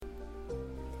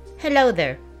Hello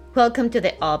there. Welcome to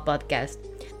the All Podcast,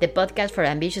 the podcast for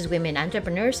ambitious women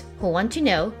entrepreneurs who want to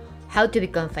know how to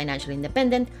become financially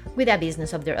independent with a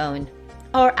business of their own.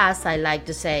 Or, as I like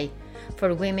to say,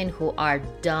 for women who are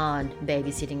done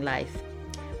babysitting life.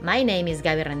 My name is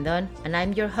Gaby Rendon, and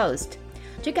I'm your host.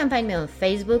 You can find me on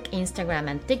Facebook, Instagram,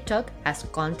 and TikTok as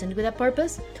Content with a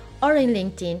Purpose, or in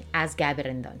LinkedIn as Gaby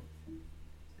Rendon.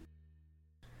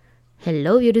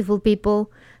 Hello, beautiful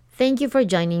people. Thank you for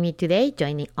joining me today,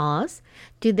 joining us.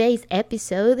 Today's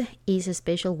episode is a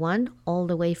special one all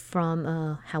the way from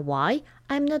Hawaii.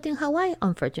 I'm not in Hawaii,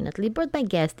 unfortunately, but my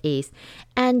guest is.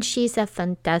 And she's a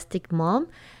fantastic mom.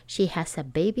 She has a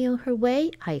baby on her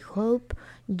way. I hope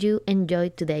you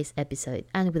enjoyed today's episode.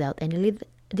 And without any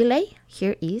delay,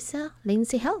 here is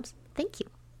Lindsay Helm. Thank you.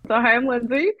 So hi, I'm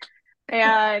Lindsay,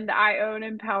 and I own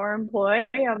Empower Employee.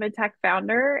 I'm a tech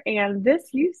founder, and this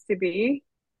used to be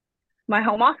my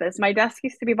home office. My desk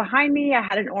used to be behind me. I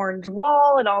had an orange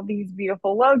wall and all these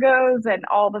beautiful logos and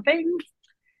all the things.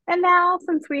 And now,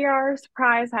 since we are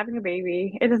surprised having a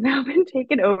baby, it has now been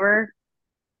taken over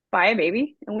by a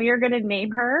baby, and we are going to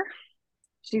name her.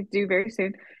 She's due very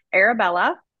soon,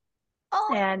 Arabella.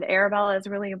 Oh, And Arabella is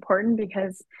really important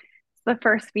because it's the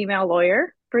first female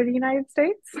lawyer for the United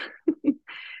States.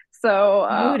 So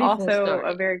beautiful also a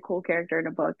story. very cool character in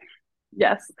a book.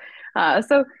 Yes.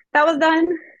 So that was done.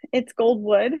 It's gold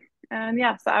wood. And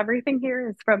yeah, so everything here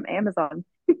is from Amazon.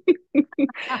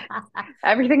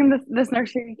 Everything in this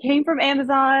nursery came from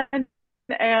Amazon,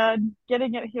 and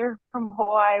getting it here from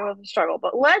Hawaii was a struggle.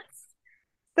 But let's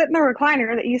sit in the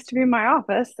recliner that used to be in my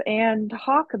office and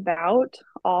talk about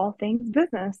all things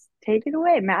business. Take it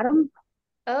away, madam.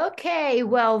 Okay,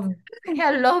 well,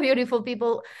 hello, beautiful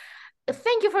people.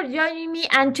 Thank you for joining me.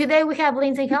 And today we have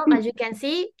Lindsay Helm. As you can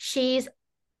see, she's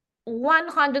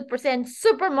 100%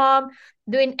 super mom,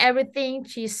 doing everything.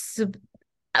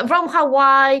 From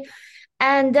Hawaii.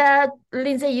 And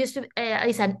Lindsay is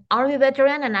an army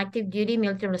veteran, an active duty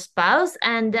military spouse,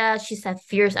 and she's a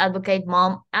fierce advocate,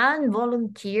 mom, and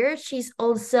volunteer. She's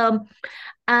also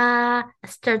a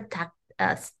tech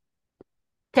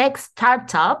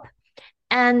startup,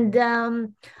 and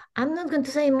I'm not going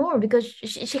to say more because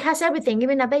she has everything,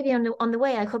 even a baby on the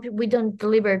way. I hope we don't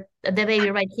deliver the baby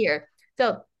right here.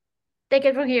 So take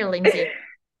it from here, Lindsay.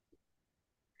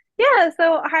 Yeah,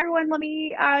 so hi everyone. Let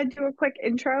me do a quick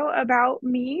intro about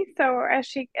me. So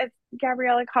as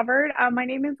Gabriella covered, my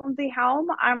name is Lindsay Helm.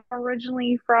 I'm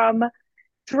originally from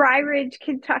Dry Ridge,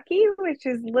 Kentucky, which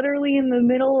is literally in the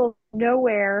middle of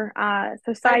nowhere. So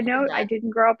I've side heard note, I that.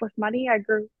 didn't grow up with money. I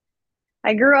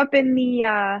grew up in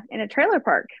the in a trailer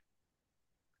park.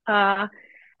 Uh,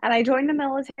 and I joined the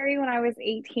military when I was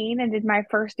 18 and did my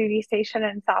first duty station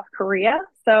in South Korea.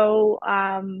 So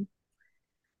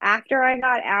after I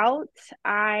got out,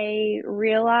 I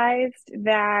realized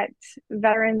that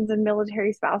veterans and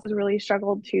military spouses really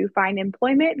struggled to find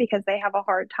employment because they have a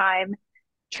hard time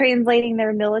translating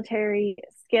their military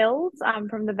skills.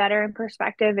 From the veteran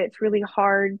perspective, it's really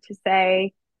hard to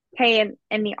say, hey,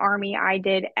 in the Army, I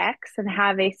did X, and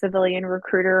have a civilian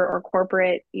recruiter or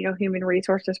corporate, human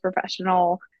resources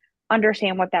professional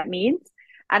understand what that means.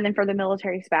 And then for the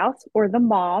military spouse or the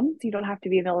moms, you don't have to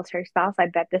be a military spouse. I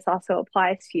bet this also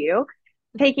applies to you.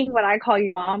 Taking what I call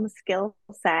your mom skill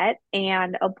set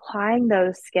and applying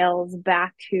those skills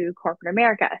back to corporate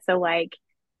America. So, like,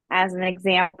 as an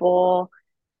example,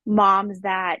 moms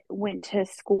that went to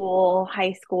school,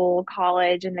 high school,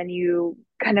 college, and then you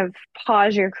kind of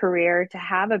pause your career to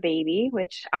have a baby,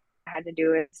 which I had to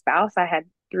do with a spouse. I had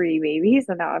three babies,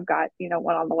 and now I've got,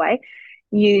 one on the way.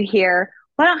 You hear,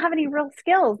 well, I don't have any real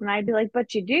skills. And I'd be like,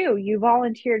 but you do. You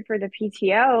volunteered for the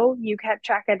PTO, you kept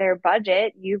track of their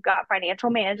budget, you've got financial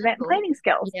management and Cool. planning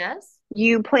skills. Yes.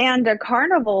 You planned a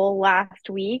carnival last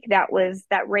week that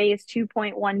raised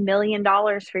 $2.1 million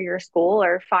for your school,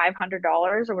 or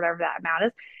 $500, or whatever that amount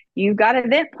is. You've got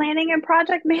event planning and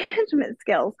project management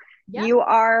skills. Yeah. You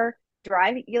are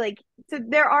driving, so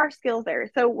there are skills there.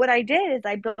 So what I did is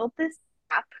I built this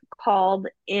app called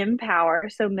Empower,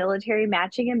 so military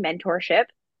matching and mentorship.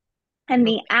 And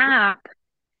the Okay. app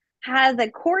has a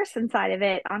course inside of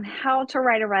it on how to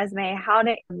write a resume, how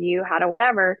to interview, how to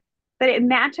whatever, but it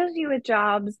matches you with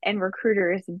jobs and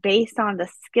recruiters based on the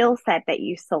skill set that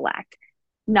you select,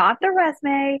 not the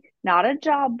resume, not a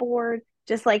job board.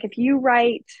 Just like if you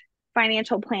write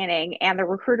financial planning and the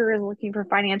recruiter is looking for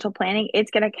financial planning, it's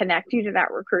going to connect you to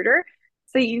that recruiter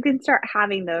so you can start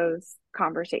having those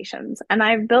conversations. And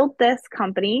I've built this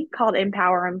company called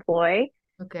Empower Employee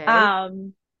Okay.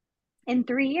 um, in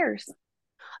 3 years.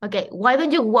 Okay. Why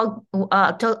don't you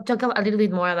talk a little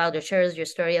bit more about your shares, your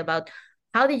story about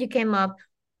how did you came up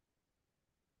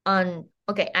on,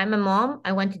 okay, I'm a mom,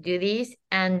 I want to do this,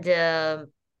 and Mhm.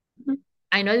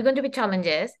 I know it's going to be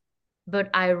challenges, but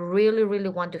I really, really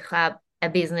want to have a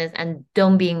business and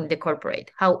don't be in the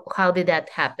corporate. How did that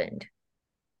happen?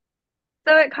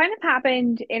 So it kind of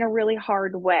happened in a really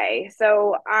hard way.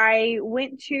 So I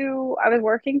was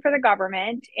working for the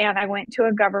government and I went to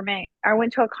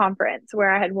a conference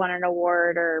where I had won an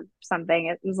award or something.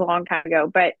 It was a long time ago,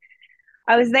 but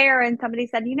I was there and somebody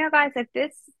said, you know, guys, if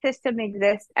this system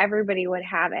exists, everybody would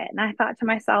have it. And I thought to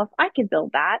myself, I could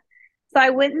build that. So I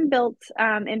went and built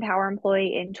Empower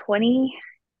Employee in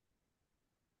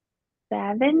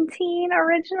 2017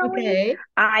 originally. Okay.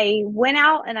 I went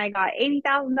out and I got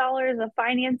 $80,000 of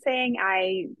financing.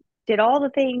 I did all the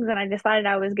things and I decided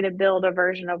I was going to build a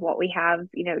version of what we have,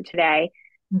 today.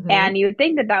 Mm-hmm. And you would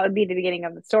think that that would be the beginning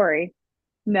of the story.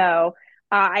 No,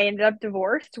 I ended up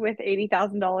divorced with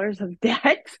 $80,000 of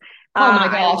debt. Oh my I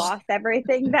gosh. lost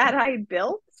everything that I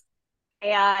built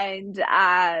and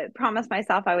promised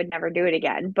myself I would never do it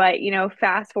again. But,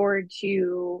 fast forward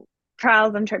to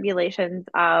trials and tribulations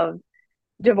of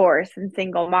divorce and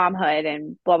single momhood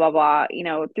and blah blah blah.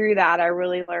 Through that I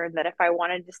really learned that if I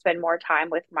wanted to spend more time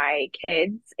with my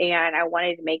kids and I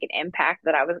wanted to make an impact,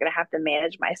 that I was going to have to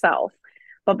manage myself.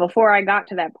 But before I got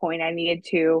to that point, I needed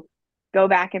to go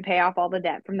back and pay off all the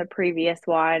debt from the previous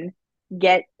one,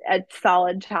 get a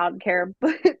solid childcare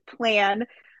plan.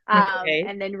 Okay.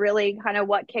 And then really kind of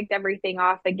what kicked everything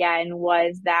off again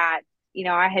was that,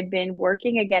 I had been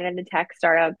working again in a tech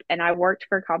startup and I worked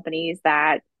for companies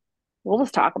that, we'll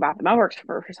just talk about them. I worked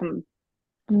for some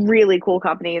really cool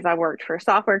companies. I worked for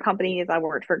software companies. I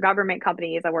worked for government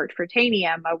companies. I worked for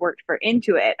Tanium. I worked for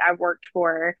Intuit. I worked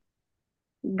for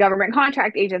government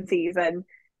contract agencies. And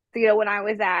so, when I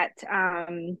was at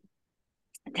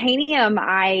Tanium,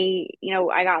 I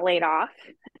got laid off.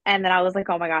 And then I was like,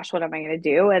 oh my gosh, what am I going to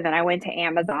do? And then I went to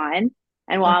Amazon.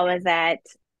 And while I Okay. was at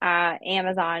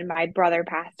Amazon, my brother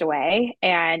passed away.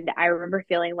 And I remember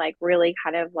feeling like really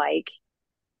kind of like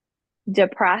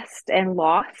depressed and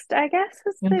lost, I guess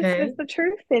is Okay. the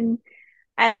truth. And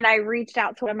I reached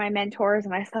out to one of my mentors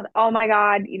and I said, oh my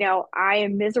God, I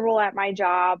am miserable at my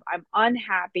job. I'm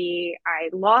unhappy. I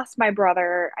lost my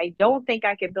brother. I don't think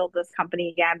I could build this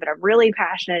company again, but I'm really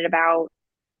passionate about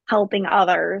helping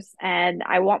others. And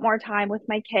I want more time with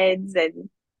my kids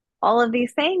and all of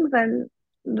these things. And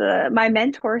my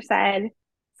mentor said,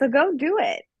 so go do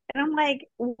it. And I'm like,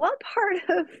 what part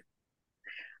of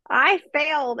I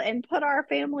failed and put our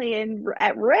family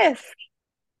at risk?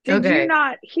 Did you Okay.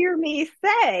 not hear me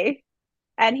say?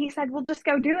 And he said, well, just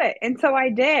go do it. And so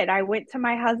I did. I went to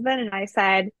my husband and I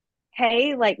said,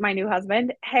 hey, like my new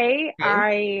husband, hey,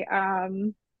 Okay.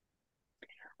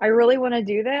 I really want to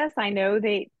do this. I know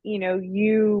that,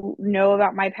 you know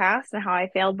about my past and how I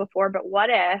failed before, but what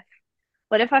if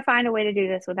I find a way to do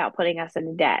this without putting us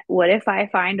into debt? What if I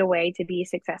find a way to be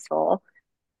successful?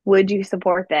 Would you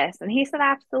support this? And he said,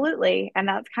 absolutely. And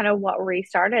that's kind of what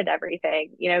restarted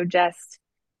everything, just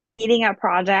needing a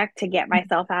project to get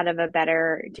myself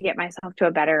to get myself to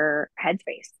a better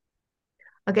headspace.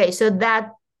 Okay. So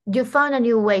that you found a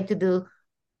new way to do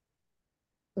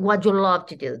what you love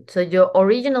to do. So your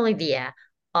original idea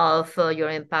of your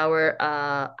Empower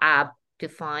app to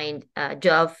find a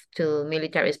job to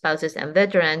military spouses and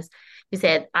veterans, you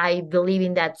said, I believe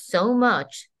in that so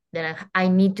much that I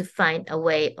need to find a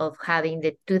way of having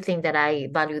the two things that I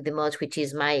value the most, which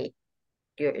is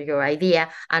your idea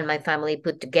and my family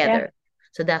put Yeah. together.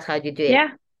 So that's how you do it. Yeah.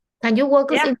 Can you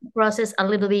walk us Yeah. in the process a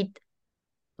little bit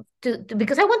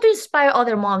because I want to inspire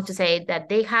other moms to say that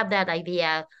they have that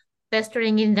idea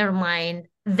festering in their mind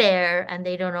there and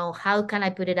they don't know how can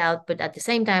I put it out, but at the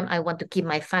same time I want to keep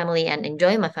my family and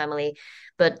enjoy my family.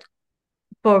 But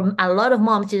for a lot of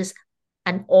moms it's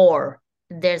an or,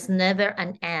 there's never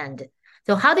an and.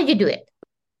 So how did you do it?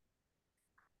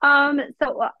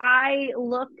 So I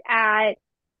looked at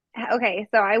Okay,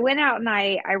 so I went out and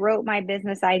I wrote my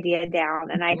business idea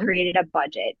down and I Mhm. created a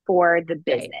budget for the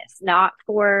Okay. business, not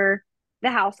for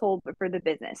the household, but for the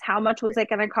business. How much was it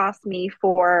going to cost me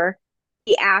for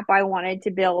the app I wanted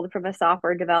to build from a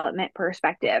software development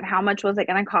perspective? How much was it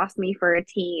going to cost me for a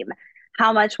team?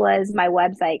 How much was my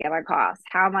website going to cost?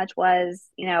 How much was,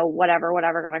 whatever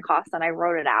going to cost? And I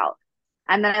wrote it out.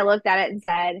 And then I looked at it and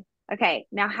said, okay,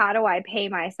 now how do I pay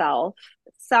myself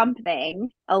something,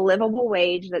 a livable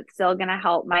wage that's still going to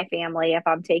help my family if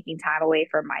I'm taking time away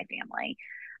from my family?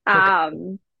 Okay.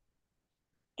 Um,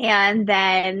 and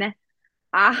then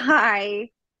I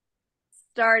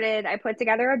I put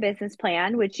together a business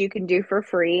plan, which you can do for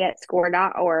free at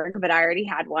score.org, but I already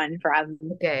had one from,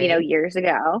 Okay. years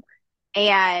ago.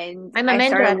 And I'm a I mentor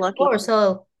started at looking. Score,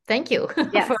 so Thank you.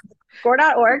 Yes,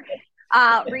 score.org.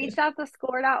 Reached out to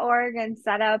score.org and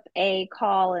set up a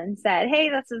call and said, hey,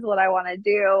 this is what I want to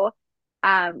do.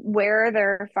 Where are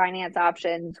their finance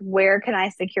options? Where can I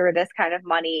secure this kind of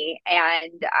money?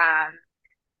 And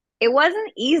it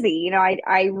wasn't easy.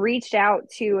 I reached out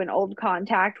to an old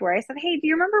contact where I said, hey, do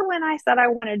you remember when I said I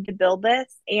wanted to build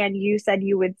this and you said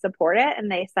you would support it?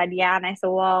 And they said, yeah. And I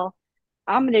said, well,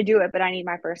 I'm going to do it, but I need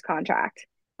my first contract.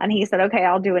 And he said, okay,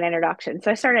 I'll do an introduction. So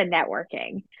I started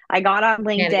networking. I got on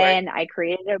Network. LinkedIn. I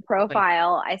created a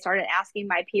profile. I started asking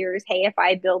my peers, hey, if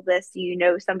I build this, do you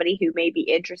know somebody who may be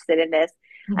interested in this?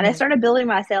 And I Mhm. started building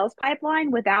my sales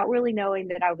pipeline without really knowing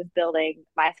that I was building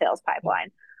my sales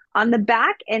pipeline. On the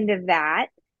back end of that,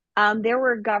 there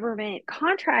were government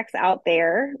contracts out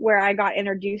there where I got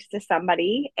introduced to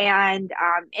somebody, and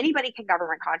anybody can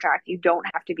government contract. You don't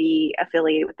have to be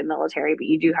affiliated with the military, but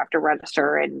you do have to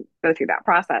register and go through that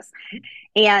process.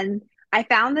 And I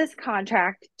found this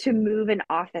contract to move an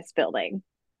office building.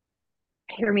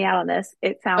 Hear me out on this.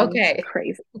 It sounds Okay.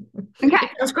 crazy. Okay.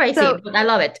 It sounds crazy, So but I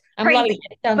love it. I'm loving crazy.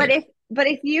 it. Tell But me.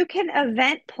 if you can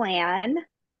event plan,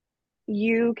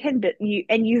 you can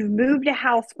and you've moved a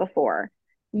house before,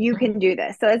 you Mhm. can do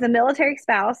this. So as a military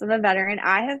spouse and a veteran,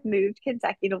 I have moved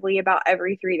consecutively about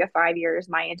every 3 to 5 years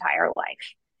my entire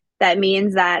life. That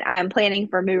means that I'm planning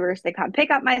for movers to come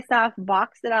pick up my stuff,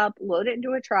 box it up, load it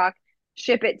into a truck,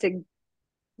 ship it to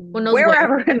Who knows where?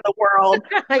 wherever in the world,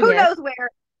 who Yes. knows where,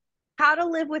 how to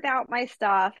live without my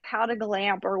stuff, how to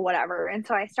glamp or whatever. And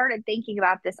so I started thinking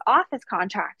about this office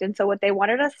contract. And so what they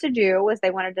wanted us to do was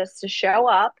they wanted us to show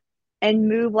up and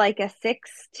move like a 6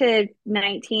 to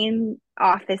 19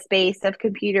 office space of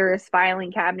computers,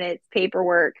 filing cabinets,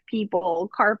 paperwork, people,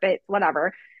 carpets,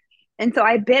 whatever. And so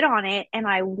I bid on it and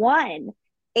I won.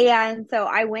 And so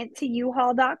I went to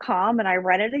uhaul.com and I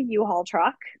rented a U-Haul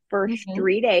truck for Mhm.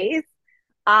 3 days.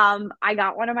 I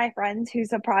got one of my friends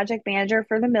who's a project manager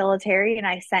for the military, and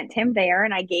I sent him there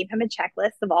and I gave him a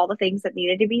checklist of all the things that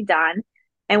needed to be done.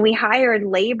 And we hired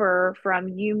labor from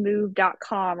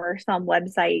umove.com or some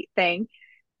website thing.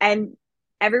 And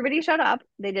everybody showed up.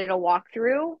 They did a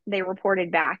walkthrough. They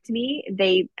reported back to me.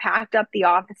 They packed up the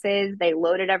offices. They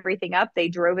loaded everything up. They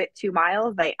drove it 2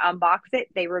 miles. They unboxed it.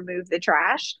 They removed the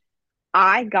trash.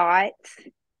 I got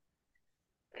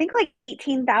think like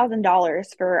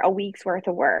 $18,000 for a week's worth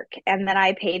of work. And then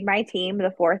I paid my team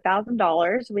the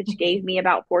 $4,000, which gave me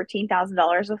about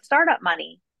 $14,000 of startup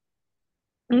money.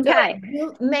 So Okay.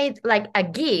 you made like a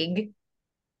gig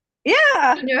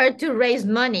Yeah. in order to raise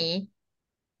money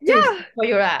to Yeah. for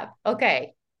your app.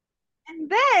 Okay. And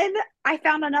then I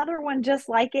found another one just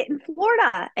like it in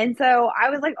Florida. And so I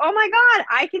was like, oh my God,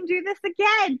 I can do this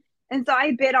again. And so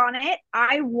I bid on it.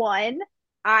 I won.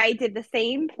 I did the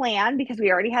same plan because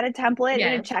we already had a template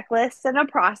and a Yes. checklist and a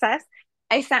process.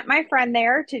 I sent my friend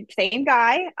there to same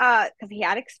guy because he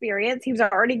had experience. He was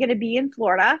already going to be in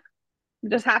Florida. It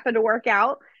just happened to work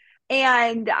out.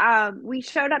 And we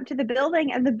showed up to the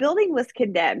building and the building was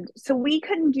condemned. So we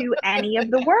couldn't do any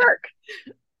of the work.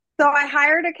 So I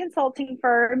hired a consulting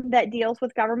firm that deals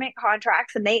with government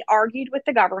contracts, and they argued with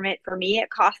the government for me. It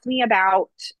cost me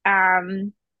about, I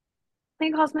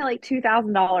think it cost me like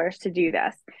 $2,000 to do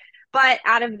this. But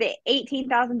out of the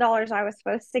 $18,000 I was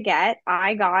supposed to get,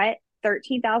 I got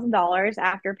 $13,000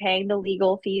 after paying the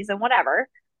legal fees and whatever.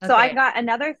 So I Okay. got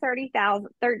another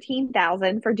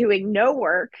 13,000 for doing no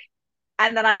work,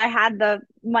 and then I had the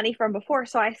money from before.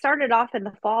 So I started off in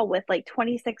the fall with like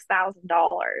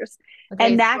 $26,000. Okay.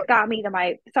 And So, that got me to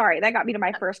my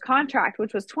first contract,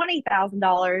 which was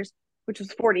 $20,000, which was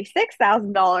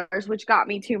 $46,000, which got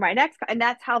me to my next. And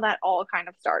that's how that all kind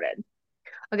of started.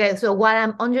 okay. So what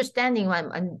I'm understanding, what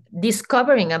I'm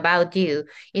discovering about you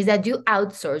is that you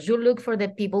outsource. You look for the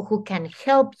people who can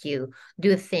help you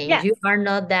do things. Yes. You are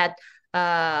not that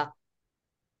uh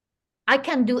I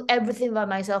can do everything by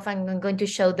myself. I'm going to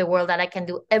show the world that I can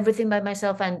do everything by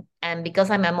myself. And because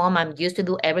I'm a mom, I'm used to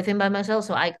do everything by myself.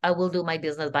 So I will do my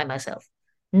business by myself.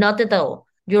 Not at all.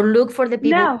 You look for the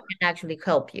people who No. can actually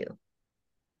help you.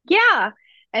 Yeah.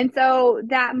 And so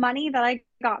that money that I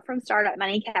got from startup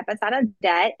money kept us out of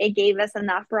debt. It gave us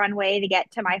enough runway to get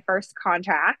to my first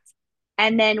contract.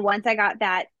 And then once I got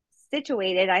that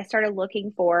situated, I started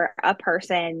looking for a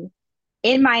person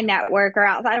in my network or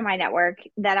outside of my network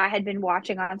that I had been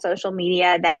watching on social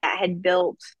media that had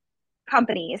built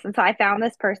companies. And so I found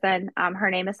this person. Her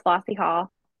name is Flossie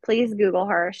Hall. Please Google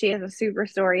her. She has a super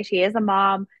story. She is a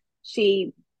mom.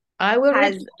 She I will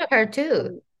reach has out to her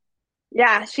too.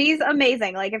 yeah, she's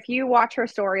amazing. Like if you watch her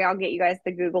story, I'll get you guys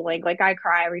the Google link. Like I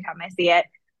cry every time I see it.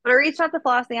 But I reached out to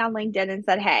Flossie on LinkedIn and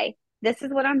said, hey, this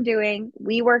is what I'm doing.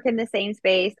 We work in the same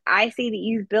space. I see that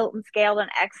you've built and scaled and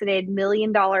exited $1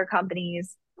 million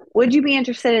companies. Would you be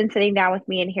interested in sitting down with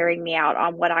me and hearing me out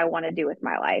on what I want to do with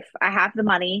my life? I have the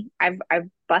money. I've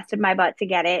busted my butt to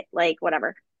get it, like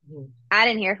whatever. Mhm. I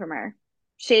didn't hear from her.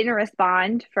 She didn't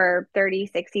respond for 30,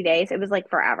 60 days. It was like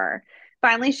forever.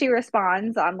 Finally, she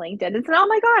responds on LinkedIn and said, "Oh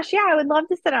my gosh, yeah, I would love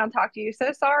to sit down and talk to you.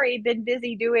 So sorry, been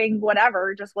busy doing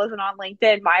whatever, just wasn't on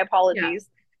LinkedIn. My Yeah. apologies."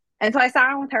 And so I sat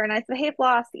down with her and I said, "Hey,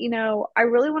 Floss, I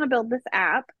really want to build this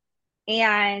app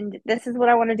and this is what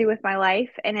I want to do with my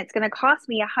life. And it's going to cost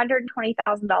me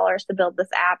 $120,000 to build this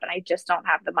app. And I just don't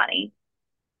have the money."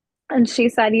 And she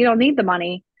said, "You don't need the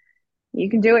money. You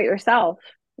can do it yourself.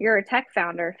 You're a tech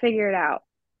founder. Figure it out."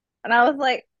 And I was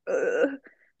like, Oh,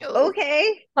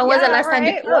 okay, when was the yeah, all last time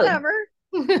you right, code? whatever.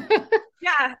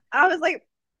 Yeah. I was like,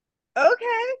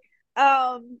 okay.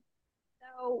 So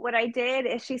what I did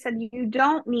is she said, you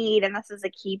don't need, and this is a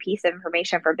key piece of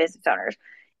information for business owners.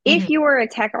 Mhm. If you are a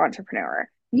tech entrepreneur,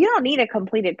 you don't need a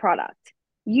completed product.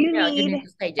 You Yeah, you need need to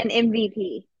stage an it.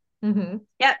 MVP. Mm-hmm.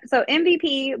 Yep. So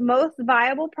MVP, most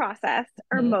viable process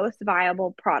or Mm-hmm. most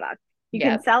viable product. You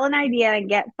can Yep. sell an idea and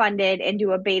get funded and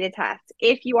do a beta test.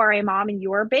 If you are a mom and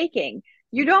you are baking,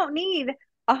 you don't need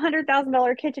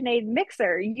 $100,000 KitchenAid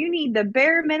mixer. You need the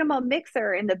bare minimum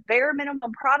mixer and the bare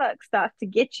minimum product stuff to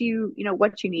get you,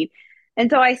 what you need. And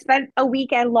so I spent a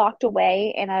weekend locked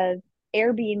away in a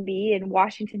Airbnb in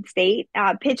Washington State,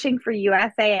 pitching for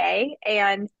USAA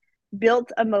and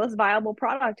built a most viable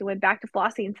product and went back to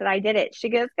Flossie and said, "I did it." She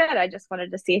goes, "Good. I just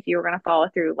wanted to see if you were going to follow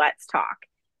through. Let's talk."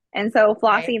 And so Okay.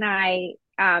 Flossie and I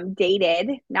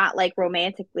dated, not like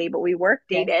romantically, but we work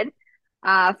Yes. dated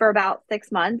for about 6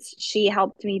 months. She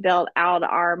helped me build out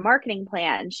our marketing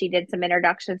plan. She did some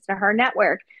introductions to her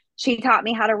network. She taught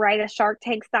me how to write a Shark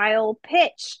Tank style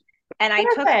pitch. And I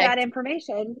took that Perfect.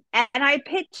 information and I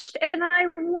pitched and I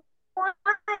won.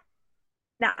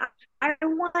 I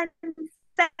won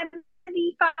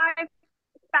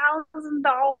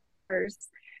 $75,000.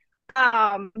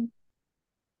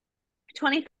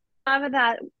 25 of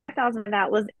that, 5,000 of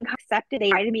that was accepted. They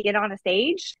invited me to get on a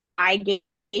stage. I gave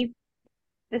the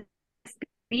Oh,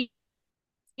 speech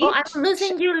I'm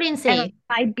losing you, and Lindsay.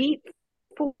 I beat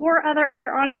four other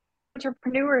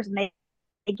entrepreneurs and they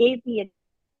gave me a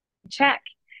check.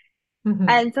 Mm-hmm.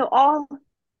 And so oh,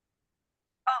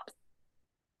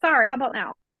 sorry, how about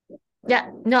now?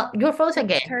 Yeah, no, you're froze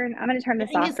again. I'm gonna turn I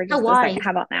this think off it's for just a Hawaii. second.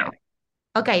 How about now?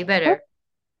 Okay, Oh, better.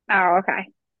 okay.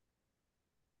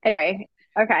 Anyway,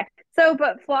 okay. So,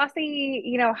 but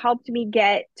Flossie, helped me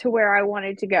get to where I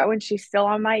wanted to go, and she's still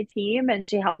on my team, and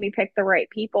she helped me pick the right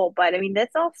people. But I mean, this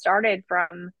all started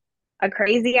from a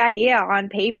crazy idea on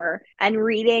paper and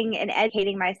reading and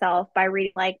educating myself by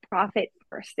reading like Profit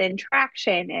First and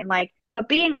Traction and like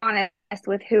being honest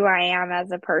with who I am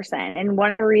as a person. And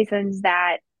one of the reasons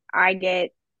that I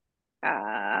get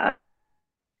I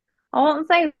won't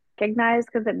say recognized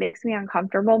because it makes me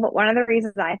uncomfortable, but one of the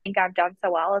reasons I think I've done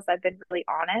so well is I've been really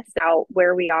honest about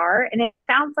where we are. And it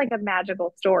sounds like a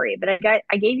magical story, but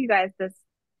I gave you guys this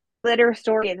glitter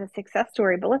story and the success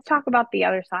story, but let's talk about the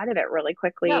other side of it really No,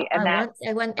 quickly. I And that want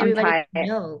I want I'm everybody to tired.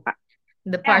 know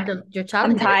the Yeah, part of your I'm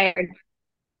challenges. tired.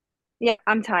 Yeah,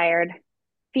 I'm tired.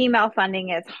 Female funding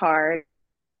is hard.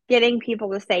 Getting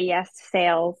people to say yes to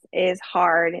sales is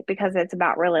hard because it's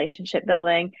about relationship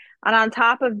building. And on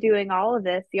top of doing all of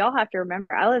this, y'all have to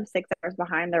remember I live 6 hours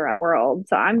behind the world.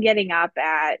 So I'm getting up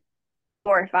at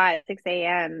 4 or 5, 6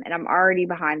 a.m. and I'm already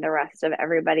behind the rest of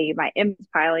everybody. My inbox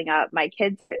piling up. My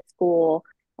kids at school.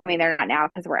 I mean, they're not now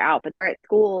because we're out, but they're at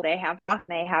school. They have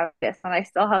this, and I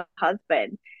still have a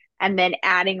husband. And then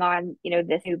adding on,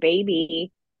 this new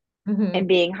baby Mm-hmm. and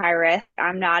being high risk,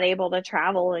 I'm not able to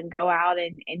travel and go out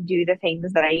and do the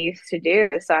things that I used to do.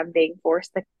 So I'm being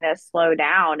forced to kind of slow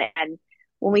down. And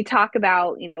when we talk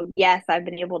about, yes, I've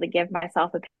been able to give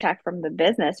myself a paycheck from the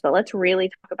business, but let's really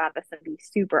talk about this and be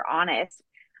super honest.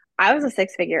 I was a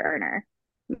six-figure earner.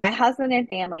 My husband and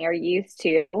family are used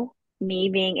to me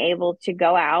being able to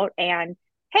go out and,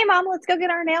 "Hey, mom, let's go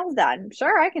get our nails done."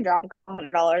 Sure, I can drop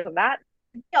 $100 on that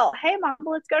deal. "Hey, mom,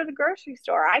 let's go to the grocery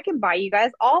store. I can buy you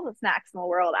guys all the snacks in the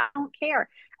world. I don't care."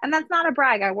 And that's not a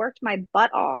brag. I worked my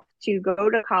butt off to go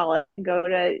to college, go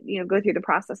through the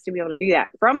process to be able to do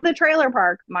that from the trailer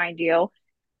park, mind you.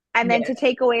 And then to Yes.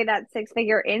 take away that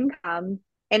six-figure income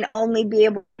and only be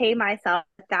able to pay myself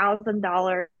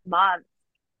 $1,000 a month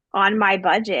on my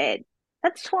budget,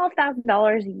 that's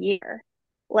 $12,000 a year.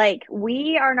 Like,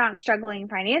 we are not struggling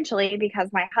financially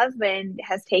because my husband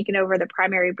has taken over the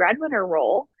primary breadwinner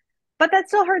role, but that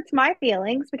still hurts my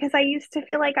feelings because I used to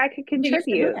feel like I could You used to do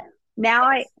contribute. that.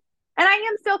 Now Yes. and I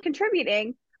am still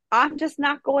contributing, I'm just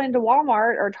not going to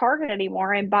Walmart or Target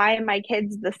anymore and buying my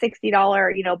kids the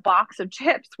 $60, box of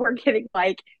chips. We're getting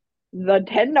like the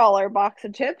 $10 box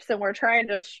of chips and we're trying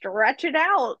to stretch it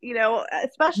out,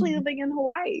 especially living in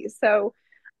Hawaii. So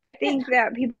I Yeah. think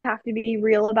that people have to be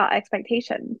real about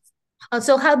expectations.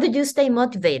 So how did you stay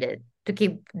motivated to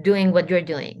keep doing what you're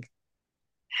doing?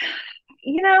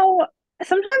 You know,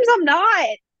 Sometimes I'm not.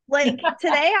 Like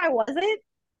today I wasn't.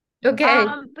 Okay.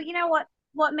 But you know what?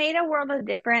 What made a world of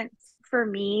difference for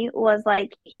me was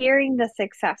like hearing the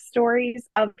success stories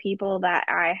of people that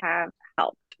I have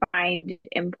helped find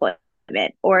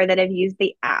employment or that have used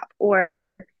the app or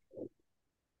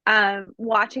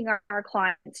watching our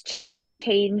clients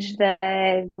change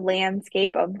the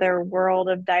landscape of their world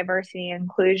of diversity and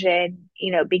inclusion,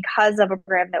 because of a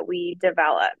program that we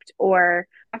developed, or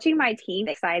watching my team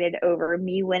excited over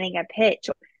me winning a pitch.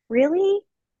 Really?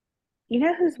 You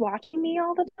know who's watching me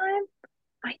all the time?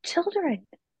 My children.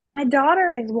 My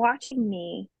daughter is watching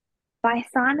me. My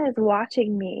son is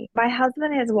watching me. My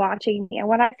husband is watching me. And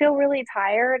when I feel really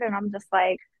tired and I'm just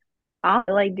like, I don't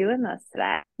feel like doing this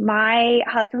today, my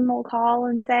husband will call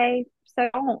and say, so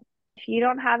don't. If you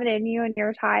don't have it in you and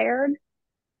you're tired,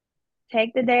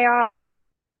 take the day off.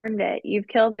 Earned it. You've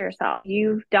killed yourself.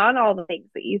 You've done all the things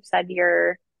that you've said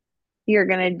you're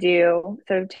gonna do.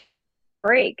 So take a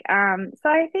break. So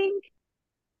I think,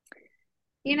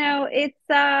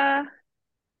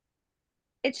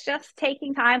 it's just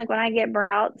taking time, like when I get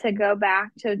burnt out, to go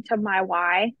back to my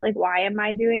why. Like, why am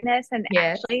I doing this? And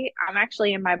Yes. I'm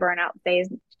actually in my burnout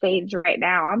stage right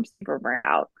now. I'm super burnt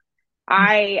out.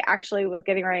 I actually was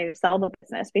getting ready to sell the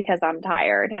business because I'm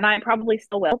tired, and I probably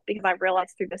still will, because I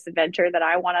realized through this adventure that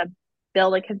I want to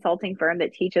build a consulting firm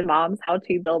that teaches moms how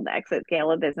to build and exit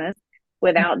scale a business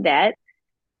without debt.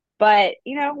 But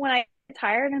when I get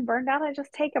tired and burned out, I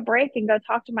just take a break and go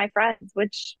talk to my friends,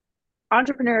 which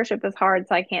entrepreneurship is hard,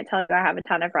 so I can't tell you I have a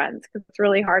ton of friends, because it's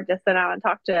really hard to sit down and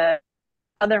talk to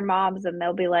other moms and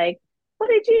they'll be like, "What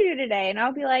did you do today?" And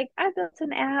I'll be like, "I built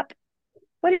an app."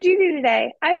 "What did you do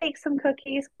today?" "I baked some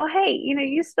cookies." "Well, hey,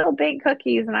 you still bake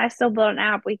cookies and I still built an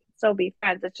app. We can still be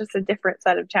friends. It's just a different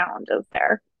set of challenges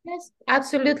there." Yes,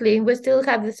 absolutely. We still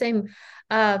have the same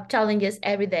challenges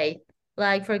every day.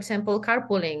 Like, for example,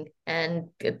 carpooling and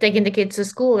taking the kids to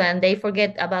school, and they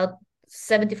forget about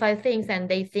 75 things and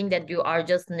they think that you are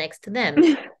just next to them.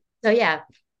 So yeah,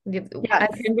 I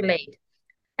Yes. can relate.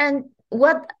 And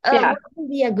Yeah. what would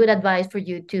be a good advice for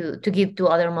you to give to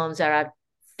other moms that are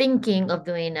thinking of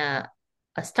doing a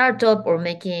startup or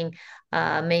making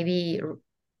maybe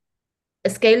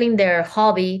scaling their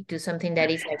hobby to something that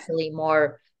is actually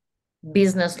more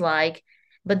business like,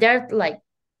 but they're like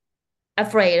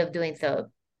afraid of doing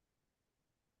so.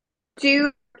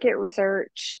 Do market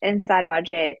research inside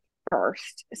budget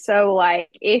first. So, like,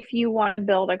 if you want to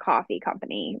build a coffee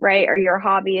company, right, or your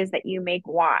hobby is that you make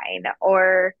wine,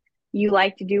 or you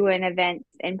like to do an event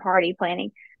and party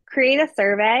planning, create a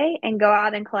survey and go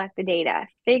out and collect the data.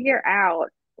 Figure out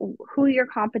who your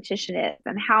competition is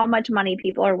and how much money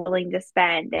people are willing to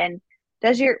spend, and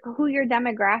who your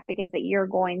demographic is that you're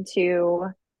going to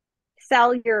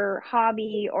sell your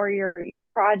hobby or your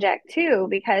project to.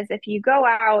 Because if you go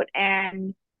out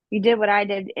and you did what I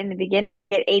did in the beginning,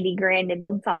 get 80 grand and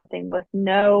build something with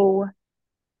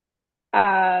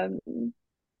um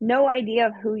no idea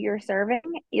of who you're serving,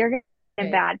 you're gonna be in a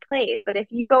Right. bad place. But if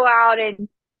you go out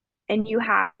and you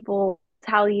have people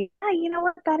tell you, "Yeah, you know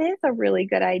what, that is a really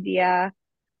good idea.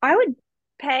 I would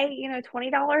pay,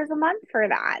 $20 a month for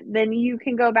that." Then you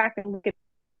can go back and look at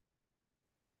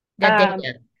That um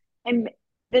data. and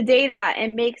the data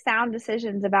and make sound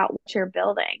decisions about what you're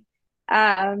building.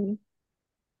 Um,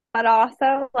 but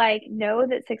also, like, know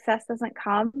that success doesn't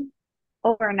come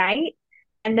overnight.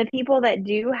 And the people that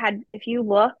do had, if you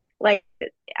look, like,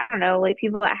 I don't know, like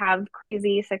people that have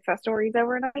crazy success stories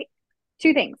overnight,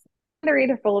 two things: they're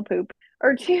either full of poop,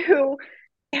 or two,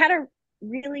 they had a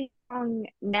really strong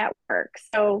network.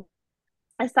 So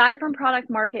aside from product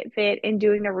market fit and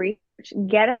doing the research,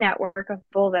 get a network of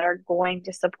people that are going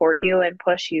to support you and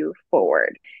push you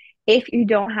forward. If you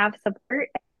don't have support,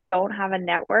 don't have a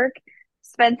network,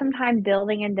 spend some time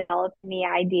building and developing the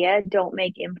idea. Don't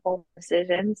make impulse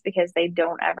decisions, because they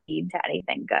don't ever lead to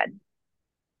anything good.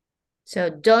 So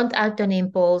don't act on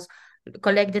impulse,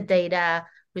 collect the data,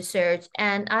 research.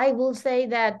 And I will say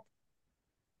that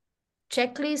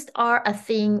checklists are a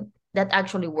thing that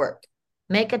actually work.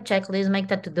 Make a checklist, make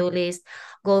a to-do list,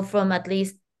 go from at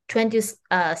least 20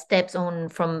 steps on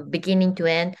from beginning to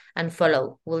end and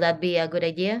follow. Will that be a good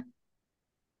idea?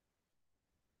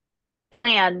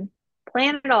 Plan,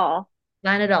 plan it all.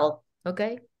 Plan it all.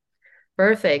 Okay.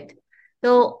 Perfect.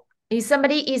 So if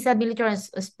somebody is a military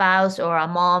spouse or a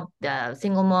mom, a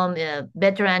single mom, a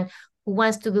veteran who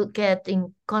wants to get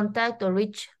in contact or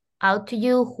reach out to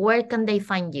you, where can they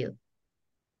find you?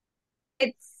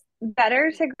 It's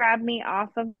better to grab me off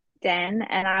of LinkedIn,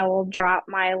 and I will drop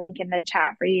my link in the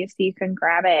chat for you so you can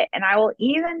grab it. And I will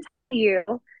even tell you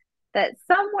that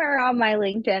somewhere on my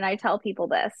LinkedIn, I tell people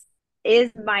this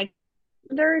is my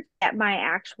calendar at my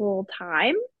actual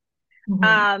time.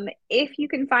 Mhm. If you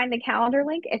can find the calendar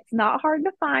link, it's not hard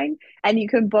to find, and you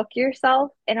can book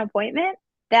yourself an appointment.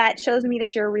 That shows me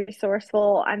that you're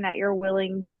resourceful and that you're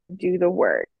willing to do the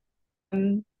work.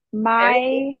 Um,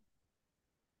 Very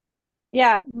good.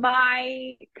 my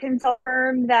my consult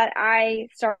firm that I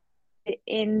started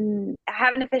I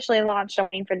haven't officially launched. I'm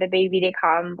waiting for the baby to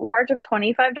come. Charge of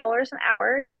 $25 an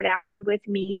hour with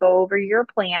me, go over your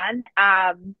plan.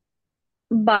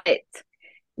 But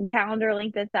the calendar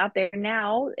link that's out there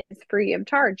now is free of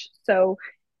charge. So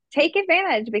take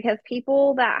advantage, because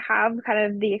people that have kind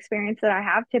of the experience that I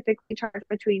have typically charge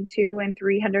between $200 and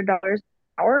 $300 an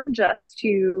hour just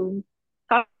to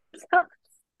talk.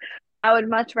 I would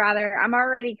much rather, I'm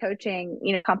already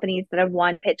coaching, companies that have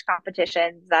won pitch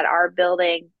competitions, that are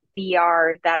building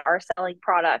VR, that are selling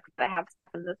products, that have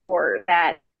the support,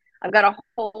 that I've got a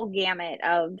whole gamut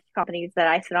of companies that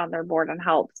I sit on their board and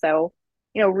help. So,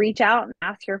 reach out and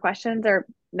ask your questions, or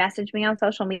message me on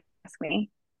social media, ask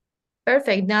me.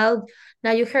 Perfect. Now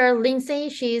you heard Lindsay.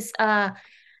 She's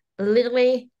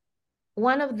literally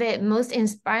one of the most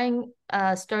inspiring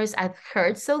stories I've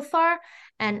heard so far.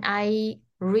 And I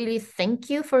really thank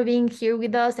you for being here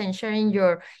with us and sharing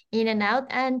your in and out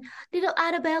and little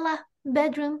Arabella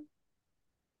bedroom.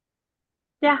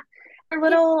 Yeah.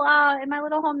 Yeah, In my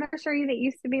little home nursery that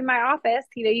used to be my office,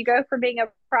 you go from being a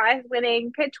prize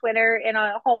winning pitch winner in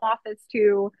a home office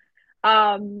to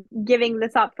giving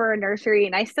this up for a nursery.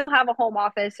 And I still have a home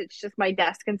office. It's just my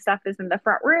desk and stuff is in the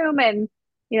front room, and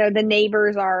the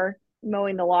neighbors are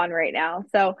mowing the lawn right now.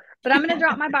 So, but I'm going to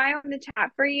drop my bio in the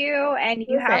chat for you, and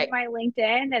you have perfect. my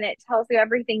LinkedIn, and it tells you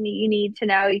everything that you need to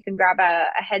know. You can grab a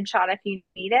headshot if you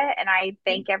need it. And I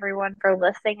thank everyone for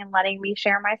listening and letting me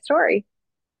share my story.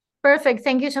 Perfect.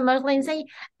 Thank you so much, Lindsay.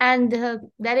 And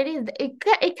that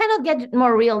it cannot get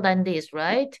more real than this,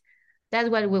 right? That's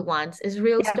what we want is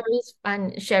real Yeah. stories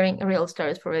and sharing real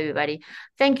stories for everybody.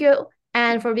 Thank you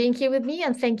and for being here with me,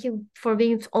 and thank you for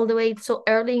being all the way so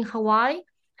early in Hawaii.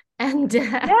 And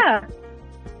Yeah.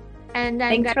 and I'm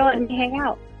Thanks for Gabrielle. letting me hang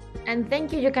out. And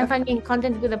thank you. You can find me in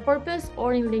Content with a Purpose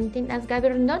or in LinkedIn as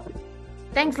Gabrielle Not.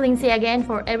 Thanks, Lindsay, again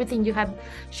for everything you have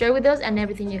shared with us and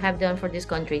everything you have done for this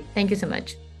country. Thank you so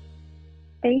much.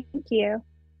 Thank you.